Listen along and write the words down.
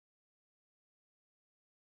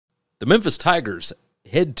The Memphis Tigers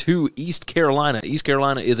head to East Carolina. East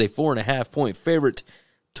Carolina is a 4.5-point favorite.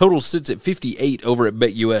 Total sits at 58 over at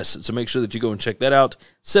BetUS, so make sure that you go and check that out.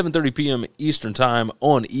 7:30 p.m. Eastern Time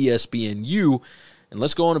on ESPNU. And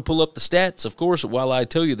let's go on and pull up the stats, of course, while I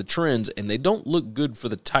tell you the trends, and they don't look good for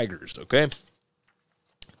the Tigers, okay?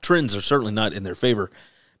 Trends are certainly not in their favor.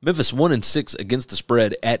 Memphis 1-6 against the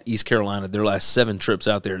spread at East Carolina. Their last 7 trips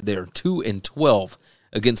out there, they are 2-12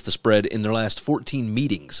 against the spread in their last 14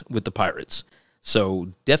 meetings with the Pirates. So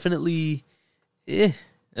definitely,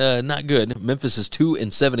 not good. Memphis is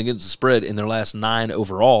 2-7 against the spread in their last 9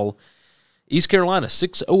 overall. East Carolina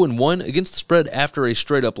 6-0-1 against the spread after a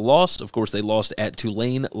straight-up loss. Of course, they lost at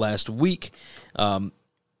Tulane last week. And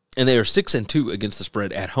they are 6-2 against the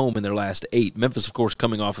spread at home in their last 8. Memphis, of course,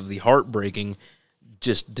 coming off of the heartbreaking,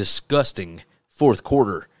 just disgusting fourth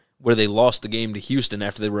quarter where they lost the game to Houston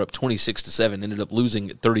after they were up 26-7, ended up losing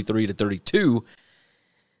 33-32.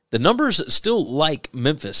 The numbers still like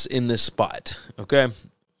Memphis in this spot, okay?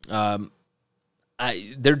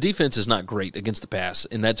 Their defense is not great against the pass,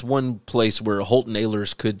 and that's one place where Holton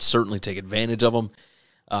Ahlers could certainly take advantage of them.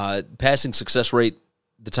 Passing success rate,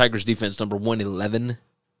 the Tigers' defense, number 111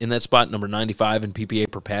 in that spot, number 95 in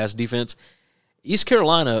PPA per pass defense. East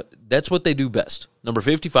Carolina, that's what they do best. Number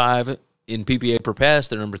 55 in PPA per pass,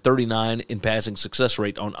 they're number 39 in passing success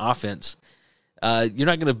rate on offense. You're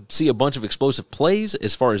not going to see a bunch of explosive plays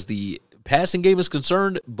as far as the passing game is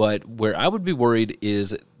concerned, but where I would be worried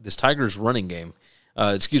is this Tigers running game.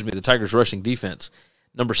 The Tigers rushing defense.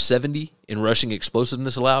 Number 70 in rushing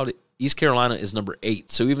explosiveness allowed. East Carolina is number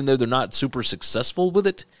 8. So even though they're not super successful with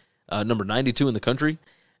it, number 92 in the country,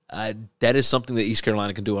 that is something that East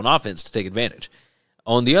Carolina can do on offense to take advantage.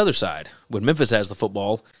 On the other side, when Memphis has the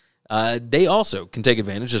football, they also can take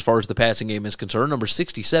advantage as far as the passing game is concerned. Number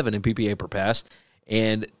 67 in PPA per pass,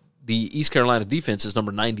 and the East Carolina defense is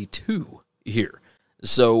number 92 here.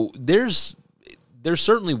 So there's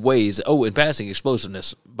certainly ways. Oh, and passing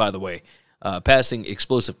explosiveness, by the way, passing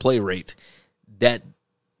explosive play rate, that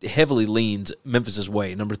heavily leans Memphis's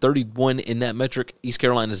way. Number 31 in that metric. East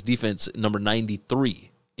Carolina's defense, number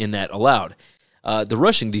 93 in that allowed. The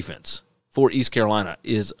rushing defense for East Carolina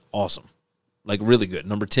is awesome, like really good.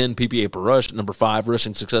 Number 10 PPA per rush. Number 5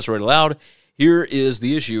 rushing success rate allowed. Here is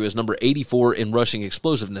the issue: is number 84 in rushing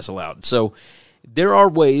explosiveness allowed. So there are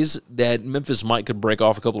ways that Memphis could break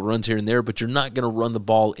off a couple of runs here and there, but you're not going to run the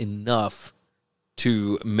ball enough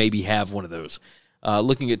to maybe have one of those.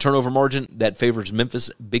 Looking at turnover margin, that favors Memphis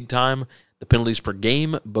big time. The penalties per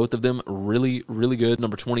game, both of them really, really good.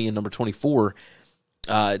 Number 20 and number 24.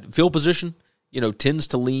 Field position, tends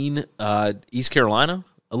to lean East Carolina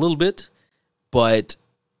a little bit, but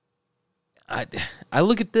I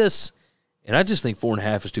look at this, and I just think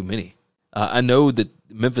 4.5 is too many. I know that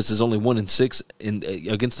Memphis is only 1-6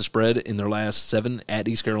 against the spread in their last 7 at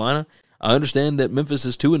East Carolina. I understand that Memphis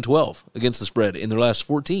is 2-12 against the spread in their last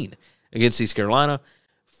 14 against East Carolina.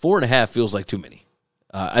 4.5 feels like too many.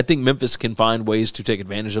 I think Memphis can find ways to take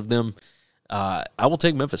advantage of them. I will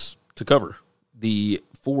take Memphis to cover the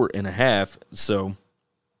 4.5. So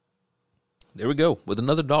there we go with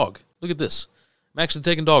another dog. Look at this. I'm actually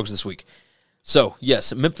taking dogs this week. So,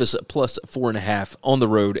 yes, Memphis plus 4.5 on the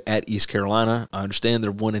road at East Carolina. I understand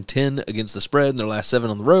they're 1-10 against the spread in their last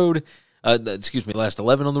 7 on the road. Last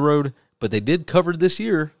 11 on the road. But they did cover this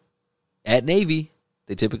year at Navy.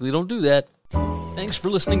 They typically don't do that. Thanks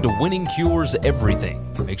for listening to Winning Cures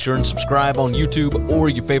Everything. Make sure and subscribe on YouTube or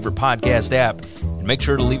your favorite podcast app. And make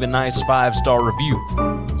sure to leave a nice 5-star review.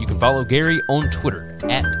 You can follow Gary on Twitter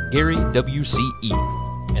at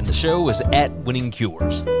GaryWCE. And the show is at Winning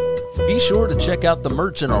Cures. Be sure to check out the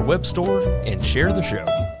merch in our web store and share the show.